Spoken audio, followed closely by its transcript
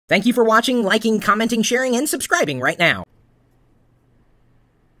Thank you for watching, liking, commenting, sharing, and subscribing right now.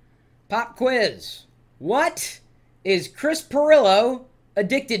 Pop quiz. What is Chris Pirillo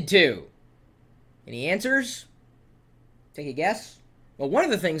addicted to? Any answers? Take a guess? Well, one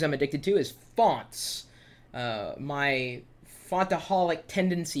of the things I'm addicted to is fonts. My fontaholic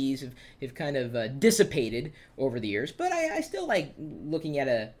tendencies have kind of dissipated over the years, but I still like looking at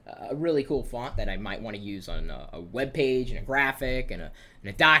a really cool font that I might want to use on a web page and a graphic and a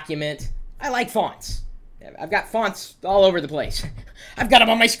document. I like fonts. I've got fonts all over the place. I've got them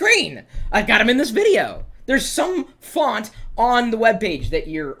on my screen. I've got them in this video. There's some font on the web page that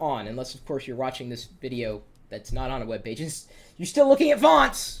you're on, unless, of course, you're watching this video that's not on a web page. You're still looking at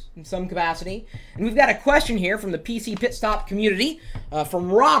fonts in some capacity. And we've got a question here from the PC Pit Stop community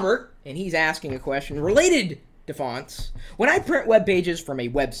from Robert, and he's asking a question related to fonts. When I print web pages from a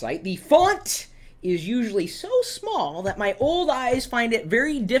website, the font is usually so small that my old eyes find it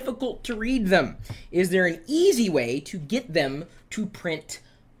very difficult to read them. Is there an easy way to get them to print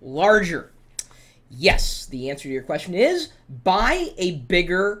larger? Yes, the answer to your question is buy a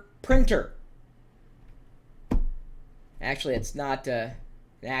bigger printer. Actually, it's not an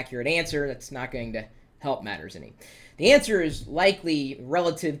accurate answer. That's not going to help matters any. The answer is likely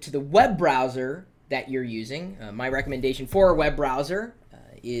relative to the web browser that you're using. My recommendation for a web browser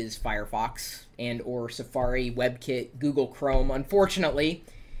is Firefox and or Safari, WebKit, Google Chrome. Unfortunately,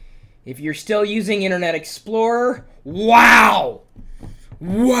 if you're still using Internet Explorer, wow!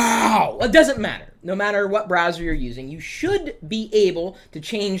 Wow! It doesn't matter. No matter what browser you're using, you should be able to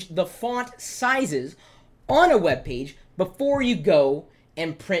change the font sizes on a web page before you go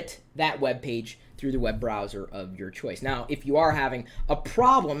and print that web page through the web browser of your choice. Now, if you are having a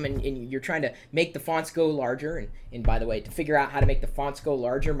problem and you're trying to make the fonts go larger, and by the way, to figure out how to make the fonts go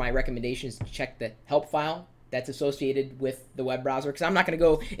larger, my recommendation is to check the help file that's associated with the web browser, because I'm not going to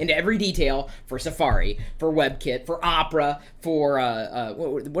go into every detail for Safari, for WebKit, for Opera, for,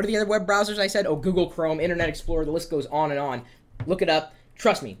 what are the other web browsers I said? Oh, Google Chrome, Internet Explorer, the list goes on and on. Look it up.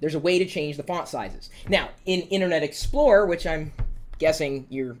 Trust me, there's a way to change the font sizes. Now, in Internet Explorer, which I'm guessing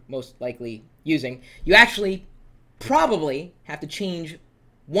you're most likely using, you actually probably have to change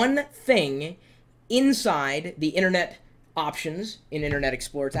one thing inside the Internet options in Internet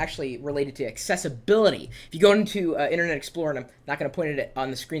Explorer. It's actually related to accessibility. If you go into Internet Explorer, and I'm not going to point it on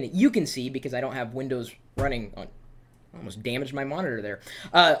the screen that you can see because I don't have Windows running on. I almost damaged my monitor there.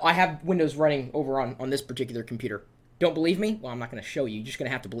 I have Windows running over on this particular computer. Don't believe me? Well, I'm not going to show you. You're just going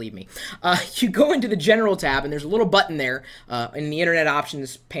to have to believe me. You go into the General tab, and there's a little button there in the Internet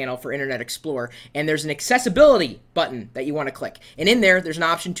Options panel for Internet Explorer, and there's an Accessibility button that you want to click. And in there, there's an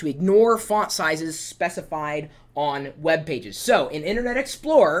option to ignore font sizes specified on web pages. So, in Internet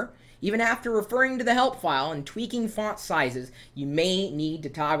Explorer, even after referring to the help file and tweaking font sizes, you may need to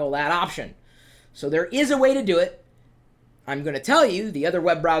toggle that option. So, there is a way to do it. I'm going to tell you, the other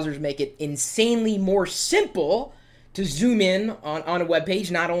web browsers make it insanely more simple to zoom in on a web page,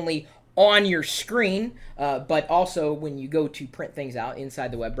 not only on your screen, but also when you go to print things out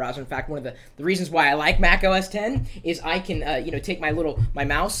inside the web browser. In fact, one of the reasons why I like Mac OS X is I can, take my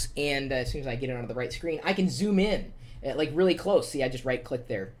mouse, and as soon as I get it onto the right screen, I can zoom in, like really close. See, I just right-click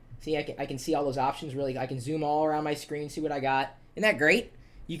there. See, I can see all those options. Really, I can zoom all around my screen, see what I got. Isn't that great?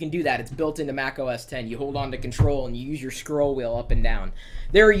 You can do that. It's built into Mac OS X. You hold on to Control and you use your scroll wheel up and down.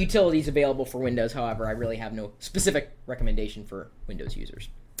 There are utilities available for Windows. However, I really have no specific recommendation for Windows users,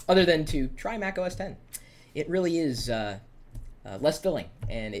 other than to try Mac OS X. It really is less filling,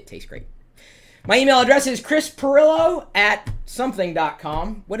 and it tastes great. My email address is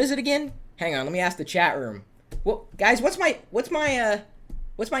chrispirillo@something.com. What is it again? Hang on, let me ask the chat room. Well, guys, what's my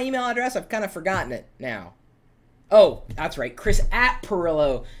email address? I've kind of forgotten it now. Oh, that's right,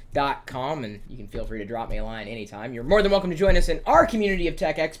 chris@pirillo.com, and you can feel free to drop me a line anytime. You're more than welcome to join us in our community of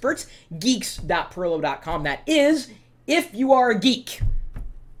tech experts, geeks.pirillo.com. That is, if you are a geek,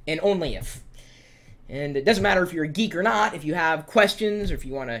 and only if. And it doesn't matter if you're a geek or not. If you have questions or if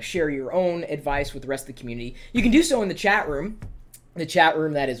you want to share your own advice with the rest of the community, you can do so in the chat room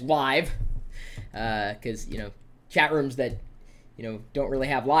that is live, because, chat rooms that, don't really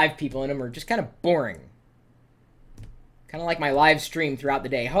have live people in them are just kind of boring. Kind of like my live stream throughout the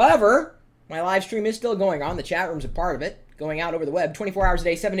day. However, my live stream is still going on. The chat room's a part of it, going out over the web 24 hours a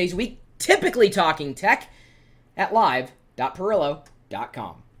day, 7 days a week, typically talking tech at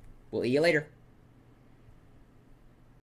live.pirillo.com. We'll see you later.